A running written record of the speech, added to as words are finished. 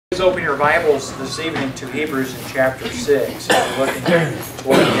open your Bibles this evening to Hebrews in chapter 6. We're looking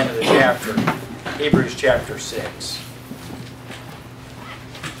toward the end of the chapter. Hebrews chapter 6.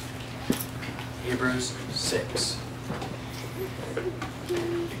 Hebrews 6.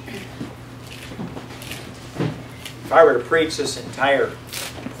 If I were to preach this entire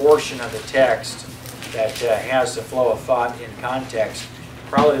portion of the text that has the flow of thought in context,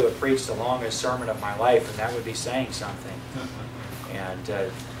 probably would preach the longest sermon of my life, and that would be saying something.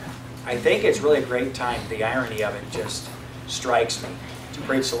 And I think it's really a great time. The irony of it just strikes me. To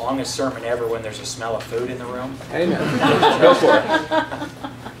preach the longest sermon ever when there's a smell of food in the room. Amen. Go for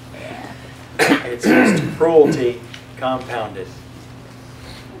it. It's just cruelty compounded.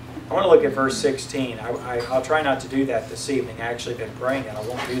 I want to look at verse 16. I'll try not to do that this evening. I actually been praying, and I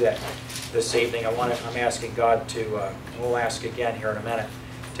won't do that this evening. I'm asking God to, we'll ask again here in a minute,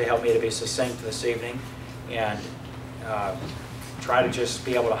 to help me to be succinct this evening and try to just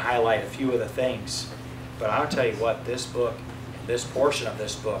be able to highlight a few of the things. But I'll tell you what, this book, this portion of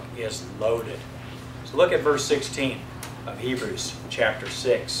this book is loaded. So look at verse 16 of Hebrews chapter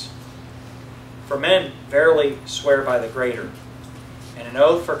 6. For men verily swear by the greater, and an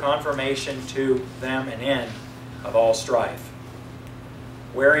oath for confirmation to them an end of all strife,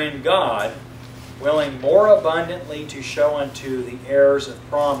 wherein God, willing more abundantly to show unto the heirs of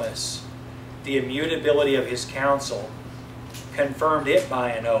promise the immutability of his counsel, confirmed it by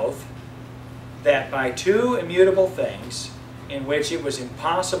an oath, that by two immutable things, in which it was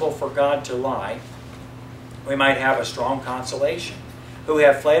impossible for God to lie, we might have a strong consolation, who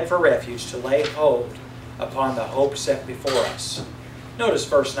have fled for refuge to lay hold upon the hope set before us. Notice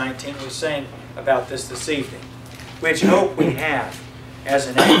verse 19, we sang about this evening. Which hope we have as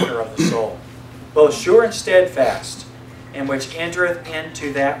an anchor of the soul, both sure and steadfast, and which entereth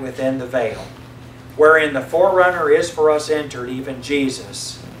into that within the veil, wherein the forerunner is for us entered, even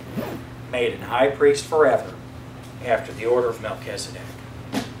Jesus, made an high priest forever, after the order of Melchizedek.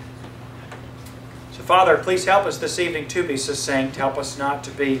 So Father, please help us this evening to be succinct. Help us not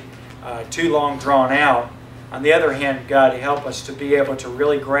to be too long drawn out. On the other hand, God, help us to be able to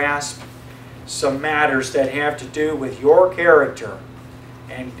really grasp some matters that have to do with your character.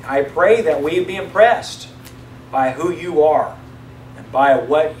 And I pray that we be impressed by who you are and by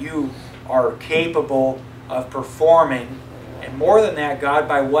what you are capable of performing. And more than that, God,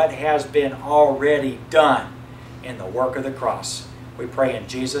 by what has been already done in the work of the cross. We pray in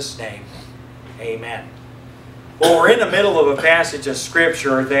Jesus' name. Amen. Well, we're in the middle of a passage of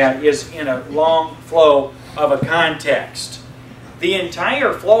Scripture that is in a long flow of a context. The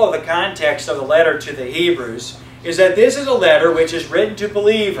entire flow of the context of the letter to the Hebrews is that this is a letter which is written to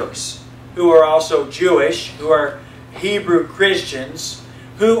believers who are also Jewish, who are Hebrew Christians,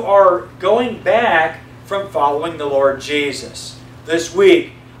 who are going back from following the Lord Jesus. This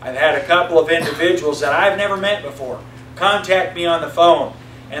week, I've had a couple of individuals that I've never met before contact me on the phone,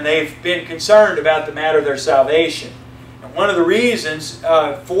 and they've been concerned about the matter of their salvation. And one of the reasons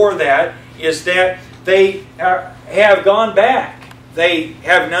for that is that they have gone back. They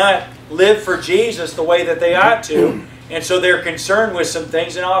have not lived for Jesus the way that they ought to, and so they're concerned with some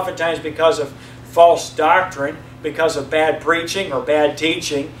things, and oftentimes because of false doctrine, because of bad preaching or bad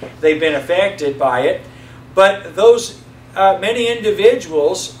teaching, they've been affected by it. But those many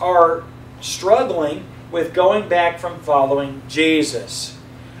individuals are struggling with going back from following Jesus.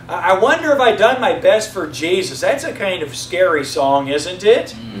 I wonder if I've done my best for Jesus. That's a kind of scary song, isn't it?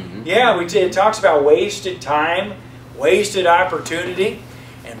 Mm-hmm. Yeah, it talks about wasted time, wasted opportunity.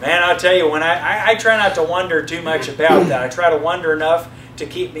 And man, I'll tell you, when I try not to wonder too much about that. I try to wonder enough to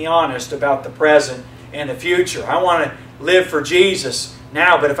keep me honest about the present and the future. I want to live for Jesus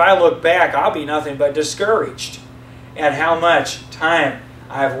now, but if I look back, I'll be nothing but discouraged at how much time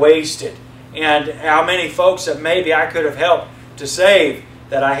I've wasted and how many folks that maybe I could have helped to save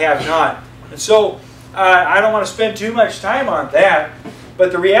that I have not. And so I don't want to spend too much time on that,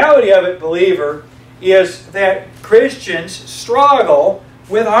 but the reality of it, believer, is that Christians struggle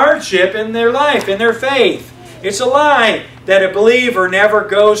with hardship in their life, in their faith. It's a lie that a believer never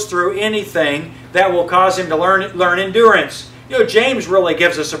goes through anything that will cause him to learn endurance. You know, James really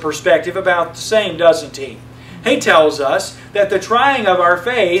gives us a perspective about the same, doesn't he? He tells us that the trying of our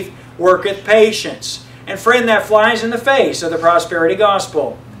faith worketh patience. And friend, that flies in the face of the prosperity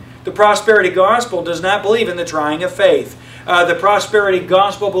gospel. The prosperity gospel does not believe in the trying of faith. The prosperity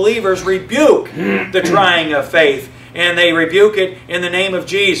gospel believers rebuke the trying of faith. And they rebuke it in the name of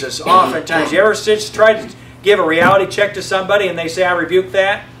Jesus. Oftentimes, you ever try to give a reality check to somebody and they say, I rebuke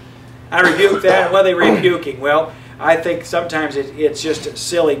that? I rebuke that. What are they rebuking? Well, I think sometimes it's just a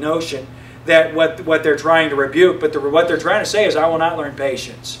silly notion that what they're trying to rebuke, but what they're trying to say is, I will not learn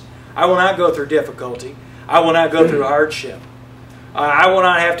patience. I will not go through difficulty. I will not go through hardship. I will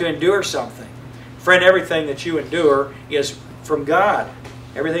not have to endure something. Friend, everything that you endure is from God.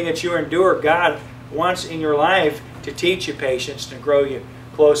 Everything that you endure, God wants in your life to teach you patience, to grow you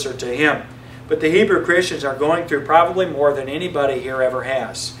closer to Him. But the Hebrew Christians are going through probably more than anybody here ever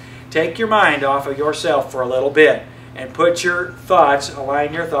has. Take your mind off of yourself for a little bit and put your thoughts,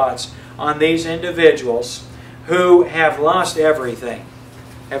 align your thoughts on these individuals who have lost everything.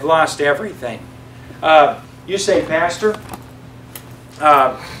 Have lost everything. You say, Pastor,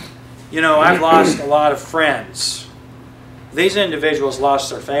 you know, I've lost a lot of friends. These individuals lost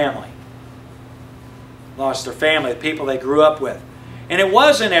their family. Lost their family, the people they grew up with. And it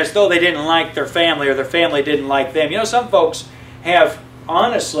wasn't as though they didn't like their family or their family didn't like them. You know, some folks have,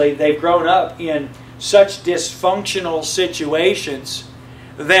 honestly, they've grown up in such dysfunctional situations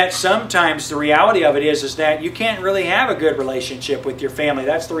that sometimes the reality of it is that you can't really have a good relationship with your family.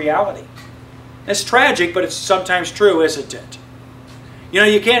 That's the reality. It's tragic, but it's sometimes true, isn't it? You know,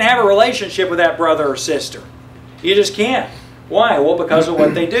 you can't have a relationship with that brother or sister. You just can't. Why? Well, because of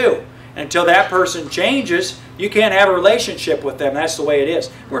what they do. Until that person changes, you can't have a relationship with them. That's the way it is.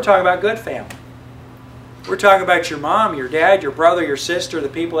 We're talking about good family. We're talking about your mom, your dad, your brother, your sister, the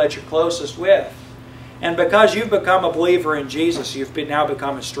people that you're closest with. And because you've become a believer in Jesus, you've now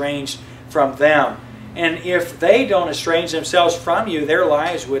become estranged from them. And if they don't estrange themselves from you, their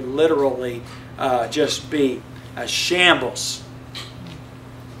lives would literally just be a shambles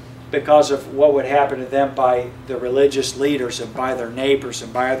because of what would happen to them by the religious leaders and by their neighbors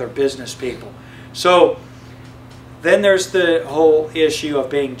and by other business people. So then there's the whole issue of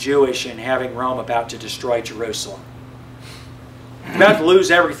being Jewish and having Rome about to destroy Jerusalem. About to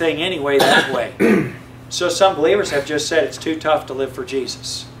lose everything anyway that way. So some believers have just said it's too tough to live for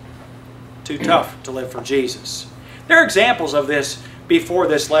Jesus. Too tough to live for Jesus. There are examples of this before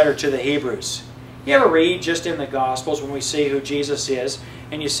this letter to the Hebrews. You ever read just in the Gospels when we see who Jesus is,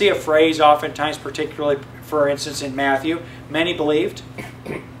 and you see a phrase oftentimes, particularly, for instance, in Matthew, many believed.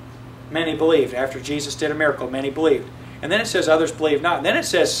 Many believed. After Jesus did a miracle, many believed. And then it says others believed not. And then it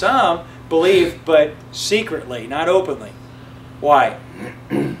says some believed, but secretly, not openly. Why?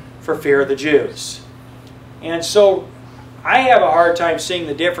 For fear of the Jews. And so I have a hard time seeing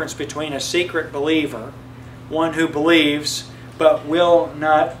the difference between a secret believer, one who believes but will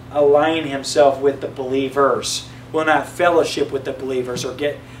not align himself with the believers, will not fellowship with the believers or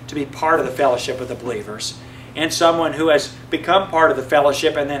get to be part of the fellowship of the believers, and someone who has become part of the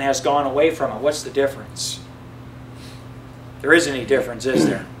fellowship and then has gone away from it. What's the difference? There isn't any difference, is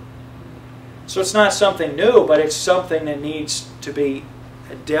there? So it's not something new, but it's something that needs to be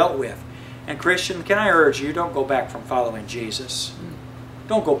dealt with. And Christian, can I urge you, don't go back from following Jesus.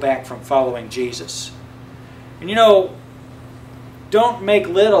 Don't go back from following Jesus. And you know, don't make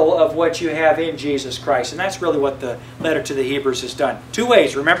little of what you have in Jesus Christ. And that's really what the letter to the Hebrews has done. Two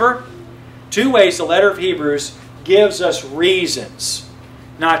ways, remember? Two ways the letter of Hebrews gives us reasons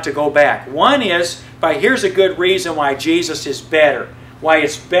not to go back. One is, here's a good reason why Jesus is better. Why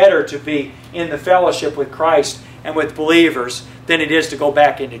it's better to be in the fellowship with Christ and with believers than it is to go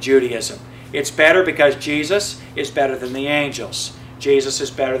back into Judaism. It's better because Jesus is better than the angels. Jesus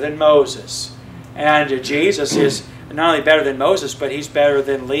is better than Moses. And Jesus is not only better than Moses, but He's better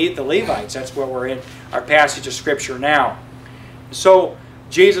than the Levites. That's where we're in our passage of Scripture now. So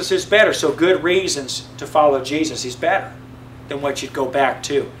Jesus is better. So good reasons to follow Jesus. He's better than what you'd go back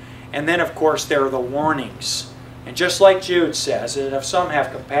to. And then, of course, there are the warnings. And just like Jude says, that if some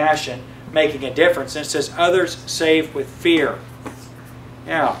have compassion, making a difference, and it says, others save with fear.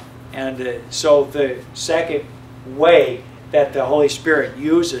 Yeah. And so the second way that the Holy Spirit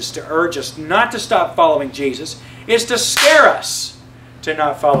uses to urge us not to stop following Jesus is to scare us to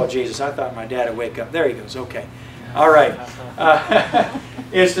not follow Jesus. I thought my dad would wake up. There he goes. Okay. All right.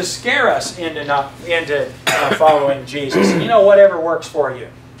 Is to scare us into following Jesus. You know, whatever works for you.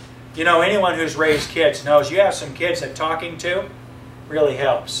 You know, anyone who's raised kids knows you have some kids that talking to really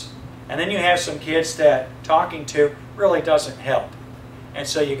helps. And then you have some kids that talking to really doesn't help. And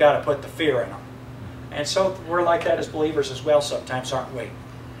so you got to put the fear in them. And so we're like that as believers as well sometimes, aren't we?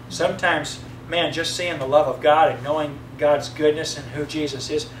 Sometimes, man, just seeing the love of God and knowing God's goodness and who Jesus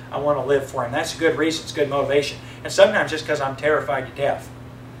is, I want to live for Him. That's a good reason. It's good motivation. And sometimes just because I'm terrified to death.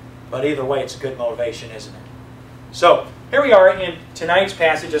 But either way, it's a good motivation, isn't it? So, here we are in tonight's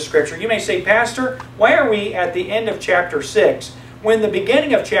passage of Scripture. You may say, Pastor, why are we at the end of chapter 6 when the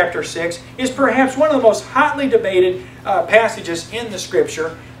beginning of chapter 6 is perhaps one of the most hotly debated passages in the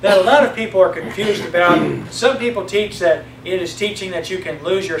Scripture that a lot of people are confused about? Some people teach that it is teaching that you can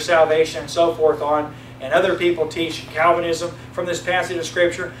lose your salvation and so forth on. and other people teach Calvinism from this passage of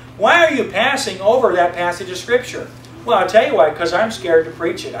Scripture. Why are you passing over that passage of Scripture? Well, I'll tell you why, because I'm scared to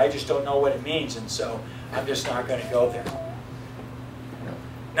preach it. I just don't know what it means, and so I'm just not going to go there.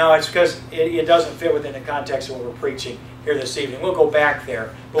 No, it's because it doesn't fit within the context of what we're preaching here this evening. We'll go back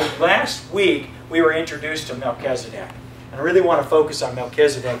there. But last week, we were introduced to Melchizedek. And I really want to focus on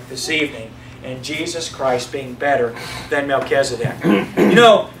Melchizedek this evening and Jesus Christ being better than Melchizedek. You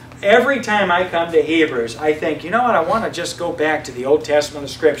know, every time I come to Hebrews, I think, you know what, I want to just go back to the Old Testament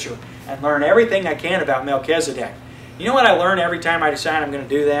of Scripture and learn everything I can about Melchizedek. You know what I learn every time I decide I'm going to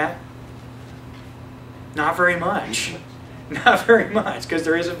do that? Not very much. Not very much, because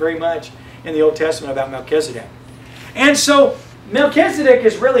there isn't very much in the Old Testament about Melchizedek. And so, Melchizedek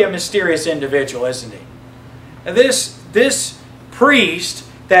is really a mysterious individual, isn't he? This priest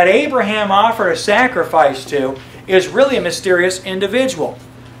that Abraham offered a sacrifice to is really a mysterious individual.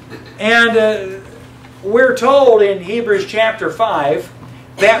 And we're told in Hebrews chapter 5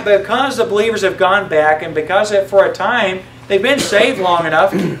 that because the believers have gone back and because for a time they've been saved long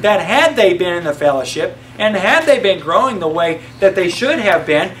enough that had they been in the fellowship and had they been growing the way that they should have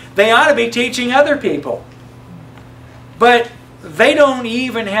been, they ought to be teaching other people. But they don't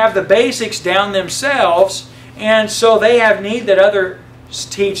even have the basics down themselves, and so they have need that others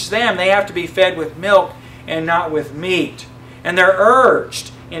teach them. They have to be fed with milk and not with meat. And they're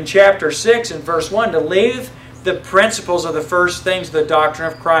urged in chapter 6 and verse 1 to leave the principles of the first things, the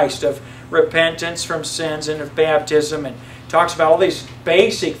doctrine of Christ, of repentance from sins and of baptism, and talks about all these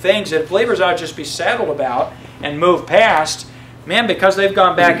basic things that believers ought to just be settled about and move past. Man, because they've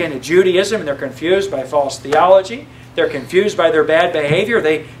gone back into Judaism and they're confused by false theology, they're confused by their bad behavior,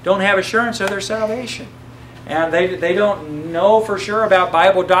 they don't have assurance of their salvation. And they don't know for sure about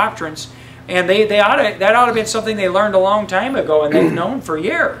Bible doctrines. And that ought to have been something they learned a long time ago and they've known for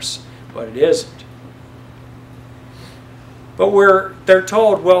years. But it isn't. But they're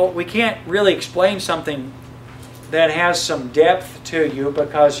told, well, we can't really explain something that has some depth to you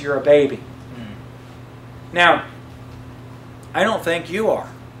because you're a baby. Now, I don't think you are.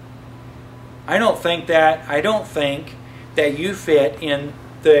 I don't think that you fit in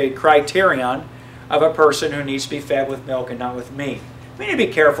the criterion of a person who needs to be fed with milk and not with meat. We need to be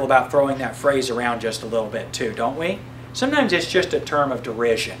careful about throwing that phrase around just a little bit too, don't we? Sometimes it's just a term of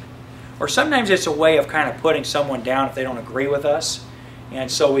derision. Or sometimes it's a way of kind of putting someone down if they don't agree with us. And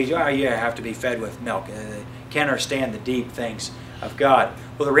so you have to be fed with milk. Can't understand the deep things of God.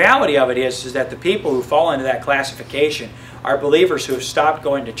 Well, the reality of it is that the people who fall into that classification are believers who have stopped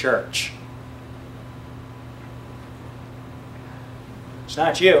going to church. It's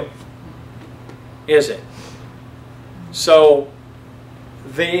not you, is it? So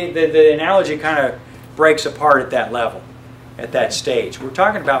the analogy kind of breaks apart at that level, at that stage. We're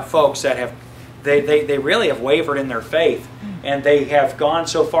talking about folks that have, they really have wavered in their faith, and they have gone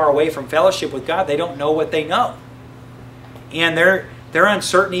so far away from fellowship with God, they don't know what they know. And they're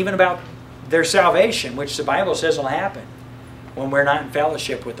uncertain even about their salvation, which the Bible says will happen when we're not in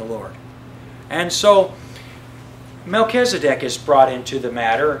fellowship with the Lord. And so Melchizedek is brought into the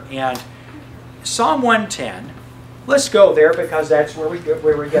matter, and Psalm 110, let's go there because that's where we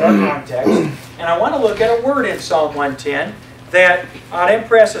get our context. And I want to look at a word in Psalm 110 that ought to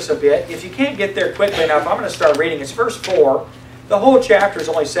impress us a bit. If you can't get there quickly enough, I'm going to start reading. It's verse 4. The whole chapter is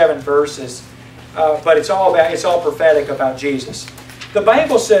only 7 verses, but it's all prophetic about Jesus. The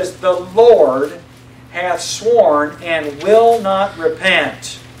Bible says, "The Lord hath sworn and will not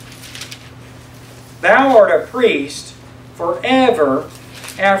repent. Thou art a priest forever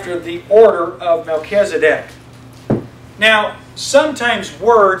after the order of Melchizedek." Now, sometimes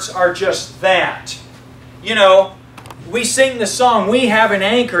words are just that. You know, we sing the song, "We have an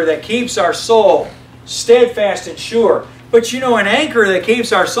anchor that keeps our soul steadfast and sure." But you know, an anchor that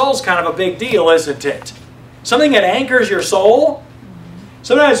keeps our soul is kind of a big deal, isn't it? Something that anchors your soul?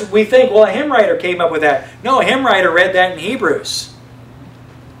 Sometimes we think, well, a hymn writer came up with that. No, a hymn writer read that in Hebrews.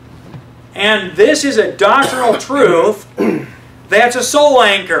 And this is a doctrinal truth that's a soul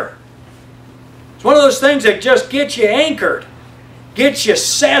anchor. It's one of those things that just gets you anchored, gets you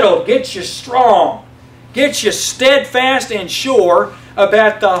settled, gets you strong, gets you steadfast and sure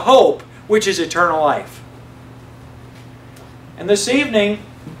about the hope, which is eternal life. And this evening,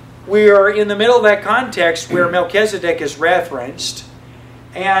 we are in the middle of that context where Melchizedek is referenced,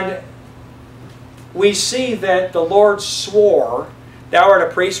 and we see that the Lord swore, "Thou art a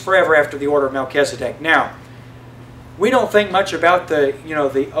priest forever after the order of Melchizedek." Now, we don't think much about the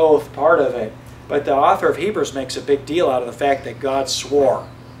oath part of it, but the author of Hebrews makes a big deal out of the fact that God swore,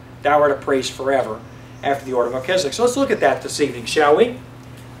 "Thou art a priest forever after the order of Melchizedek." So let's look at that this evening, shall we?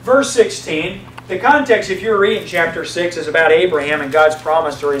 Verse 16, the context, if you're reading chapter 6, is about Abraham and God's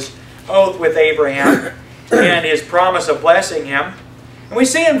promise, or His oath with Abraham and His promise of blessing him. And we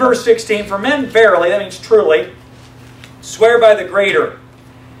see in verse 16, for men verily, that means truly, swear by the greater.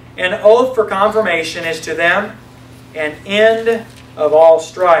 An oath for confirmation is to them an end of all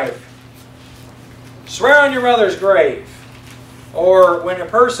strife. Swear on your mother's grave. Or when a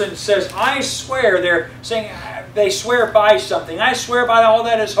person says, I swear, they're saying they swear by something. I swear by all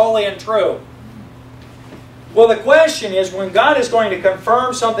that is holy and true. Well, the question is, when God is going to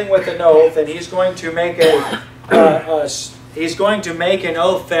confirm something with an oath, and He's going to make He's going to make an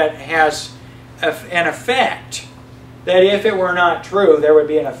oath that has an effect, that if it were not true, there would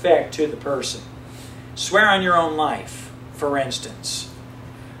be an effect to the person. Swear on your own life, for instance.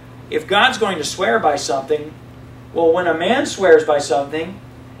 If God's going to swear by something, well, when a man swears by something,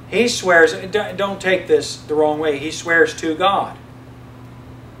 he swears, don't take this the wrong way, he swears to God.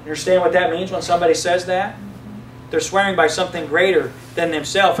 Understand what that means when somebody says that? They're swearing by something greater than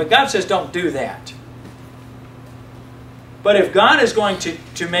themselves. And God says, don't do that. But if God is going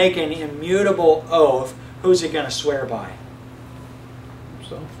to make an immutable oath, who's He going to swear by?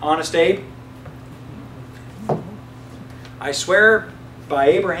 Himself. Honest Abe? I swear by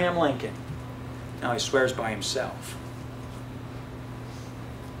Abraham Lincoln. Now he swears by himself.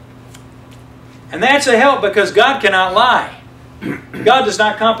 And that's a help, because God cannot lie. God does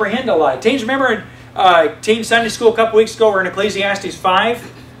not comprehend a lie. Teens, remember in Teen Sunday School a couple weeks ago, we're in Ecclesiastes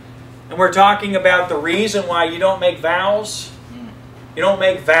 5, and we're talking about the reason why you don't make vows. You don't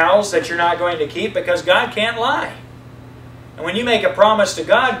make vows that you're not going to keep, because God can't lie. And when you make a promise to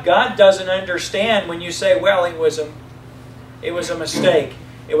God, God doesn't understand when you say, well, it was a mistake.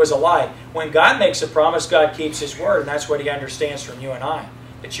 It was a lie. When God makes a promise, God keeps His word, and that's what He understands from you and I.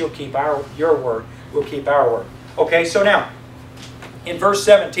 That you'll keep your word, we'll keep our word. Okay, so now, in verse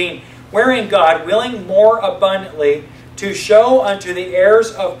 17, wherein God, willing more abundantly to show unto the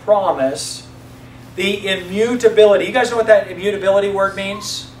heirs of promise the immutability. You guys know what that immutability word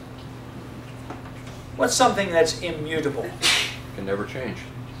means? What's something that's immutable? Can never change.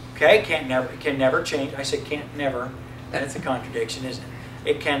 Okay, can never change. I said can't never. That's a contradiction, isn't it?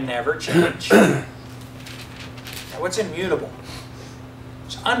 It can never change. Now, what's immutable?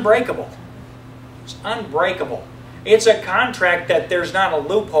 It's unbreakable. It's unbreakable. It's a contract that there's not a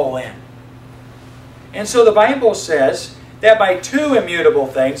loophole in. And so the Bible says that by two immutable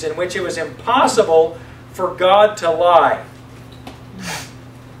things in which it was impossible for God to lie.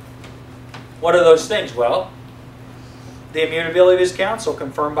 What are those things? Well, the immutability of His counsel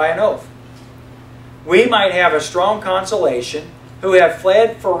confirmed by an oath. We might have a strong consolation who have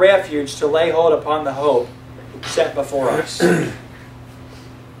fled for refuge to lay hold upon the hope set before us.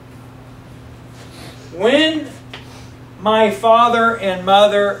 When my father and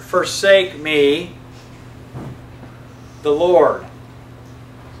mother forsake me, the Lord.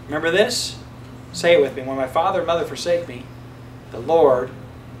 Remember this? Say it with me. When my father and mother forsake me, the Lord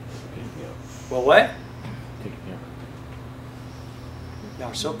will what? Y'all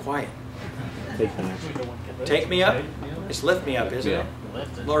are so quiet. Take me up? It's lift me up, isn't it?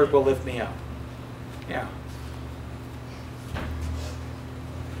 Lord will lift me up. Yeah.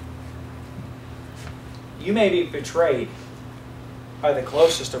 You may be betrayed by the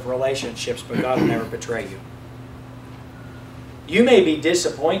closest of relationships, but God will never betray you. You may be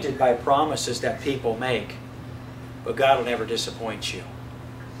disappointed by promises that people make, but God will never disappoint you.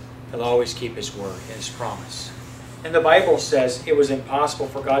 He'll always keep His word and His promise. And the Bible says it was impossible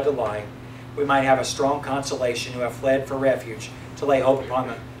for God to lie. We might have a strong consolation who have fled for refuge to lay hold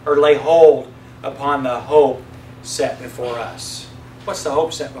upon the hope set before us. What's the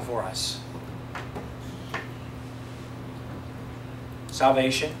hope set before us?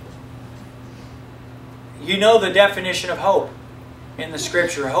 Salvation. You know the definition of hope in the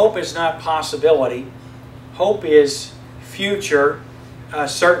Scripture. Hope is not possibility. Hope is future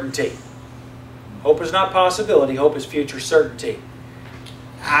certainty. Hope is not possibility. Hope is future certainty.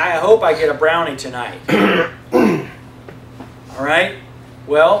 I hope I get a brownie tonight. All right?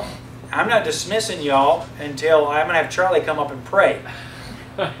 Well, I'm not dismissing y'all until I'm going to have Charlie come up and pray.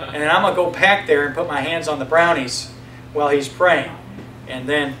 And then I'm going to go back there and put my hands on the brownies while he's praying. And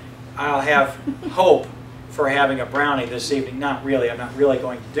then I'll have hope for having a brownie this evening. Not really. I'm not really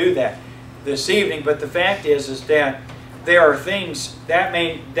going to do that this evening. But the fact is that there are things that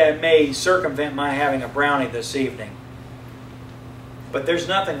may circumvent my having a brownie this evening. But there's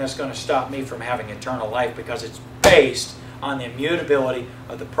nothing that's going to stop me from having eternal life, because it's based on the immutability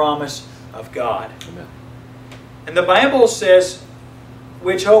of the promise of God. Amen. And the Bible says,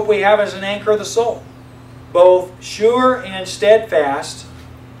 which hope we have as an anchor of the soul, both sure and steadfast,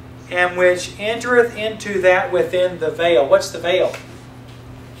 and which entereth into that within the veil. What's the veil?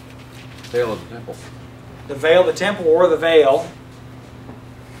 Veil of the temple. The veil of the temple, or the veil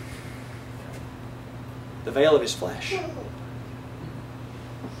of His flesh.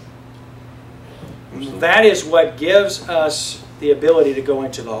 That is what gives us the ability to go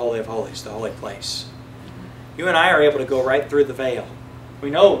into the Holy of Holies, the holy place. You and I are able to go right through the veil. We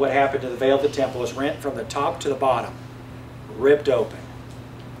know what happened to the veil of the temple is rent from the top to the bottom, ripped open,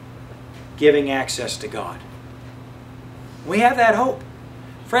 giving access to God. We have that hope.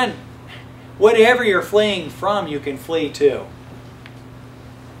 Friend, whatever you're fleeing from, you can flee to.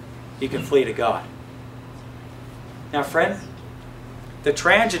 You can flee to God. Now, friend, the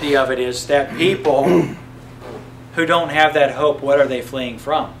tragedy of it is that people who don't have that hope, what are they fleeing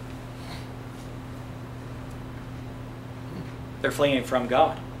from? They're fleeing from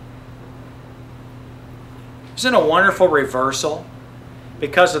God. Isn't it a wonderful reversal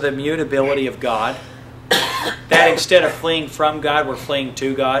because of the immutability of God? That instead of fleeing from God, we're fleeing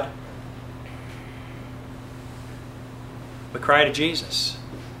to God. We cry to Jesus.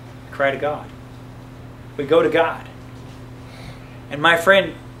 We cry to God. We go to God. And my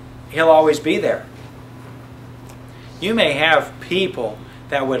friend, He'll always be there. You may have people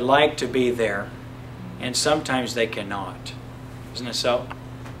that would like to be there, and sometimes they cannot. Isn't it so?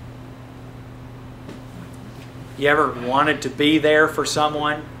 You ever wanted to be there for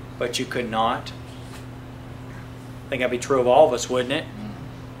someone, but you could not? I think that'd be true of all of us, wouldn't it?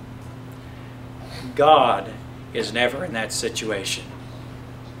 God is never in that situation.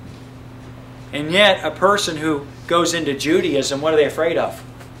 And yet, a person who goes into Judaism, what are they afraid of?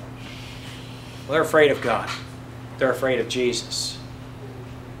 Well, they're afraid of God. They're afraid of Jesus.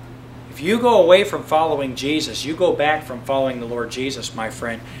 If you go away from following Jesus, you go back from following the Lord Jesus, my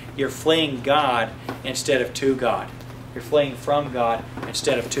friend, you're fleeing God instead of to God. You're fleeing from God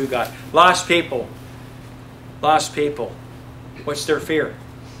instead of to God. Lost people. Lost people. What's their fear?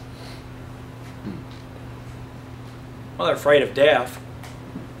 Well, they're afraid of death.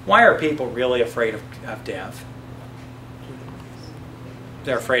 Why are people really afraid of death?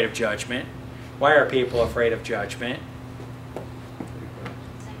 They're afraid of judgment. Why are people afraid of judgment?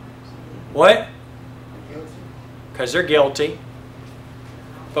 What? Because they're guilty.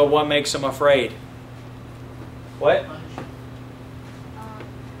 But what makes them afraid? What?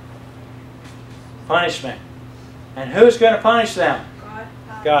 Punishment. And who's going to punish them?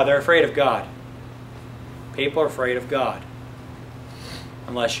 God. They're afraid of God. People are afraid of God.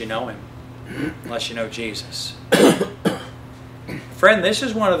 Unless you know Him. Unless you know Jesus. Friend, this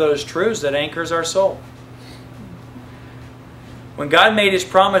is one of those truths that anchors our soul. When God made His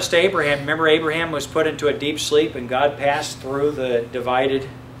promise to Abraham, remember Abraham was put into a deep sleep and God passed through the divided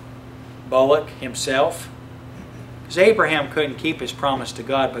bullock Himself? Because Abraham couldn't keep his promise to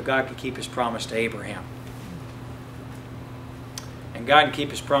God, but God could keep His promise to Abraham. And God can keep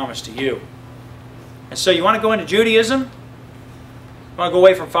His promise to you. And so you want to go into Judaism? You want to go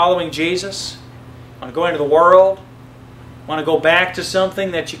away from following Jesus? You want to go into the world? You want to go back to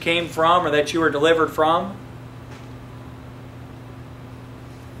something that you came from or that you were delivered from?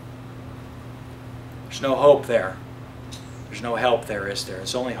 There's no hope there. There's no help there, is there?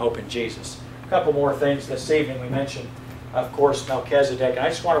 It's only hope in Jesus. A couple more things this evening. We mentioned, of course, Melchizedek. And I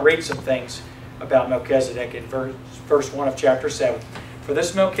just want to read some things about Melchizedek in verse 1 of chapter 7. For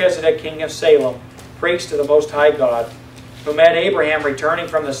this Melchizedek, king of Salem, priest to the Most High God, who met Abraham returning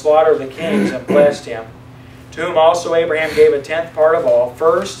from the slaughter of the kings and blessed him, to whom also Abraham gave a tenth part of all,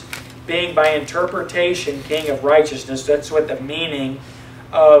 first being by interpretation king of righteousness. That's what the meaning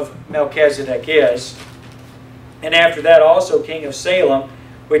of Melchizedek is. And after that also king of Salem,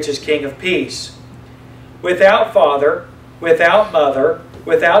 which is king of peace. Without father, without mother,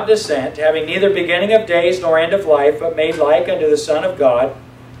 without descent, having neither beginning of days nor end of life, but made like unto the Son of God,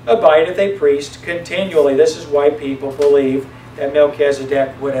 abideth a priest continually. This is why people believe that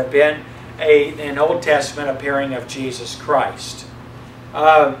Melchizedek would have been an Old Testament appearing of Jesus Christ.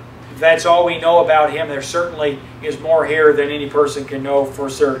 That's all we know about him. There certainly is more here than any person can know for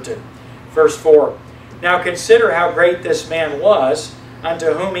certain. Verse 4. Now consider how great this man was,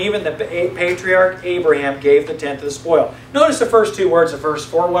 unto whom even the patriarch Abraham gave the tenth of the spoil. Notice the first two words of verse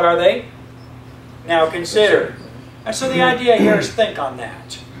 4. What are they? Now consider. And so the idea here is think on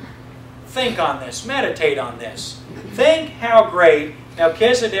that. Think on this. Meditate on this. Think how great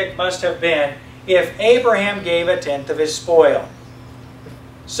Melchizedek must have been if Abraham gave a tenth of his spoil.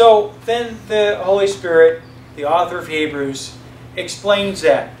 So then the Holy Spirit, the author of Hebrews, explains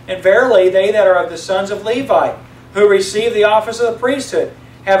that. And verily they that are of the sons of Levi, who receive the office of the priesthood,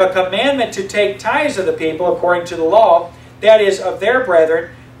 have a commandment to take tithes of the people according to the law, that is, of their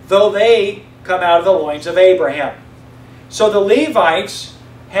brethren, though they come out of the loins of Abraham. So the Levites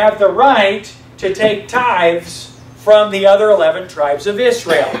have the right to take tithes from the other 11 tribes of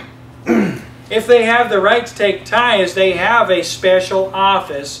Israel. If they have the right to take tithes, they have a special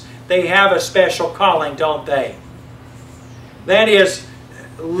office. They have a special calling, don't they? That is,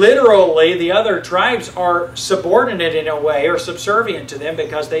 literally, the other tribes are subordinate in a way, or subservient to them,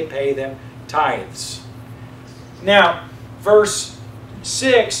 because they pay them tithes. Now, verse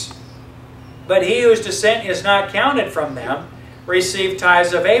 6, but he whose descent is not counted from them received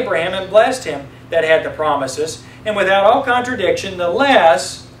tithes of Abraham and blessed him that had the promises. And without all contradiction, the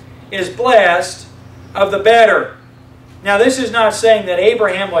less is blessed of the better. Now, this is not saying that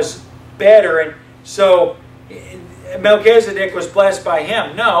Abraham was better, and so Melchizedek was blessed by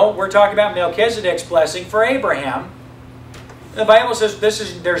him. No, we're talking about Melchizedek's blessing for Abraham. The Bible says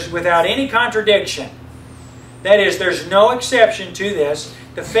there's without any contradiction. That is, there's no exception to this.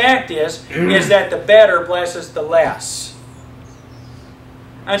 The fact is that the better blesses the less.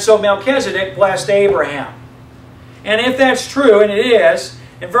 And so Melchizedek blessed Abraham. And if that's true, and it is,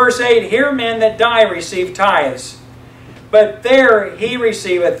 in verse 8, here men that die receive tithes, but there he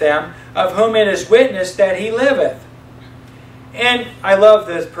receiveth them, of whom it is witnessed that he liveth. And I love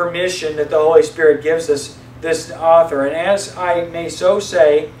the permission that the Holy Spirit gives us, this author. And as I may so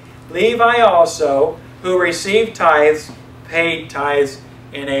say, Levi also, who received tithes, paid tithes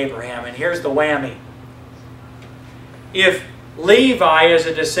in Abraham. And here's the whammy. If Levi is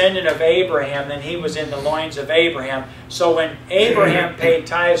a descendant of Abraham, then he was in the loins of Abraham. So when Abraham paid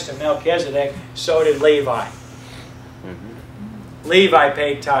tithes to Melchizedek, so did Levi. Levi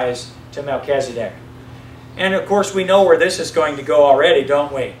paid tithes to Melchizedek. And of course we know where this is going to go already,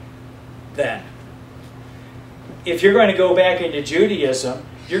 don't we? Then. If you're going to go back into Judaism,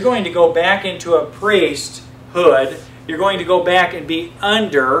 you're going to go back into a priesthood. You're going to go back and be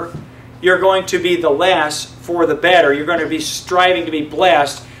under. You're going to be the less for the better. You're going to be striving to be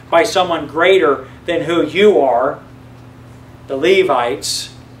blessed by someone greater than who you are, the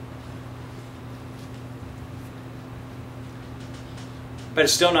Levites. But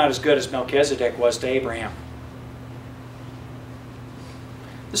it's still not as good as Melchizedek was to Abraham.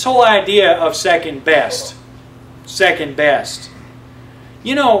 This whole idea of second best. Second best.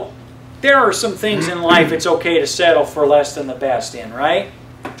 You know, there are some things in life it's okay to settle for less than the best in, right?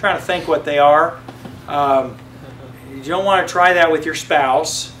 I'm trying to think what they are. You don't want to try that with your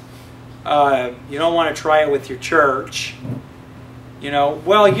spouse. You don't want to try it with your church. You know,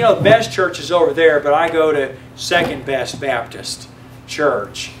 well, you know, the best church is over there, but I go to second best Baptist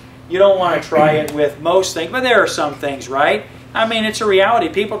Church. You don't want to try it with most things, but there are some things, right? I mean, it's a reality.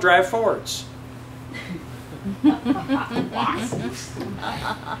 People drive Fords.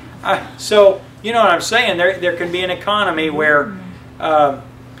 So, you know what I'm saying? There can be an economy where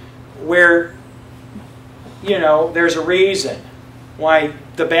you know, there's a reason why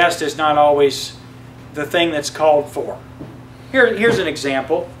the best is not always the thing that's called for. Here's an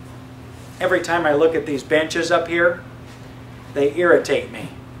example. Every time I look at these benches up here, they irritate me.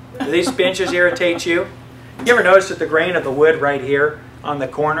 Do these benches irritate you? You ever notice that the grain of the wood right here on the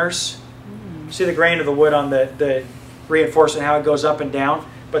corners? See the grain of the wood on the reinforcement, how it goes up and down?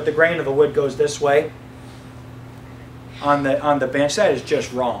 But the grain of the wood goes this way on the bench. That is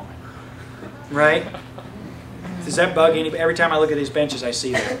just wrong. Right? Does that bug anybody? Every time I look at these benches, I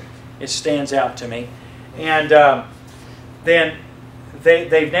see that. It stands out to me. And then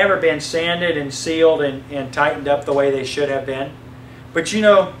they've never been sanded and sealed and tightened up the way they should have been. But you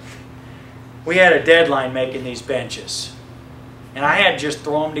know, we had a deadline making these benches. And I had to just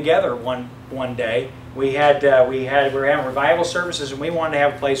throw them together one day. We were having revival services, and we wanted to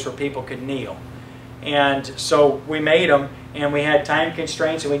have a place where people could kneel. And so we made them, and we had time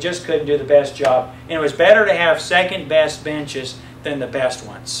constraints, and we just couldn't do the best job. And it was better to have second best benches than the best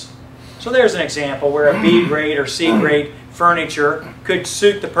ones. So there's an example where a B grade or C grade furniture could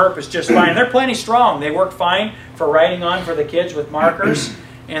suit the purpose just fine. They're plenty strong. They work fine for writing on for the kids with markers,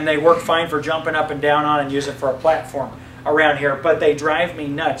 and they work fine for jumping up and down on and using for a platform around here. But they drive me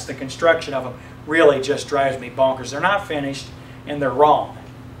nuts. The construction of them really just drives me bonkers. They're not finished, and they're wrong.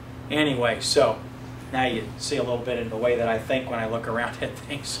 Anyway, so now you see a little bit in the way that I think when I look around at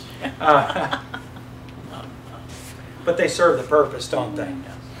things. But they serve the purpose, don't they? In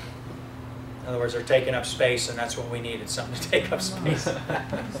other words, they're taking up space, and that's what we needed, something to take up space.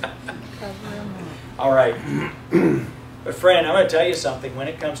 All right. But friend, I'm going to tell you something. When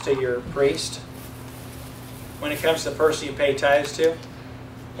it comes to your priest, when it comes to the person you pay tithes to,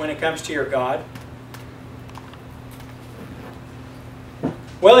 when it comes to your God,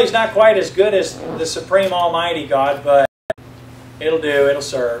 well, he's not quite as good as the Supreme Almighty God, but It'll do, it'll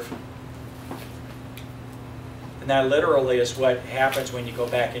serve. And that literally is what happens when you go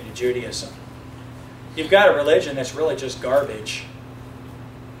back into Judaism. You've got a religion that's really just garbage,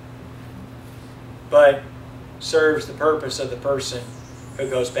 but serves the purpose of the person who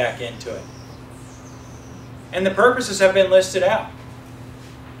goes back into it. And the purposes have been listed out.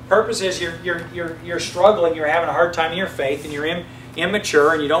 Purpose is you're struggling, you're having a hard time in your faith, and you're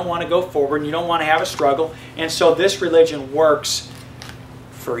immature, and you don't want to go forward, and you don't want to have a struggle, and so this religion works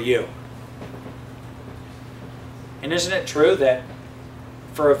for you. And isn't it true that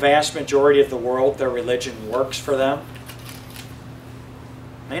for a vast majority of the world, their religion works for them?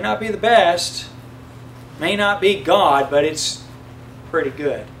 May not be the best, may not be God, but it's pretty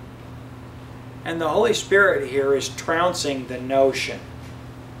good. And the Holy Spirit here is trouncing the notion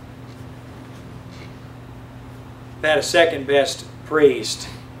that a second best priest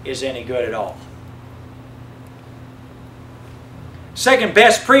is any good at all. Second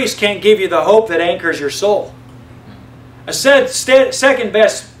best priest can't give you the hope that anchors your soul. A second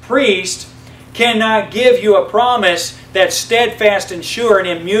best priest cannot give you a promise that's steadfast and sure and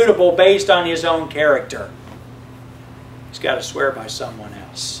immutable based on his own character. He's got to swear by someone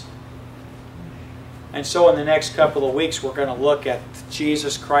else. And so in the next couple of weeks we're going to look at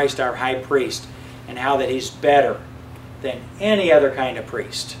Jesus Christ, our high priest, and how that he's better than any other kind of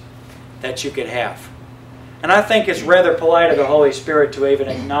priest that you could have. And I think it's rather polite of the Holy Spirit to even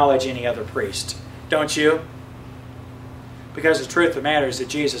acknowledge any other priest. Don't you? Because the truth of the matter is that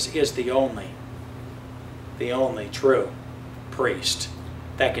Jesus is the only true priest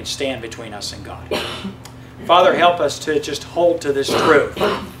that can stand between us and God. Father, help us to just hold to this truth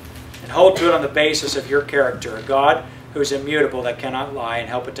and hold to it on the basis of your character, a God who is immutable, that cannot lie, and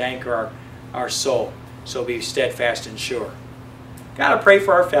help it to anchor our soul, so be steadfast and sure. God, I pray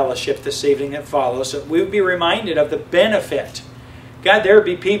for our fellowship this evening that follows, that we would be reminded of the benefit. God, there would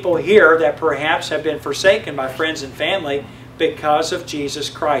be people here that perhaps have been forsaken by friends and family because of Jesus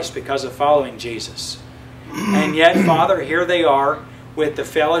Christ, because of following Jesus. And yet, Father, here they are with the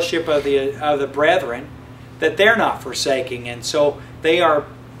fellowship of the brethren, that they're not forsaking, and so they are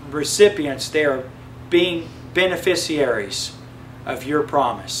recipients, they are being beneficiaries of your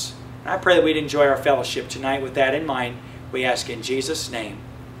promise. And I pray that we'd enjoy our fellowship tonight with that in mind. We ask in Jesus' name,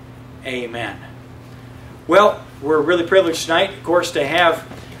 amen. Well, we're really privileged tonight, of course, to have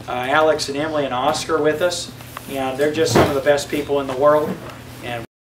Alex and Emily and Oscar with us. And they're just some of the best people in the world.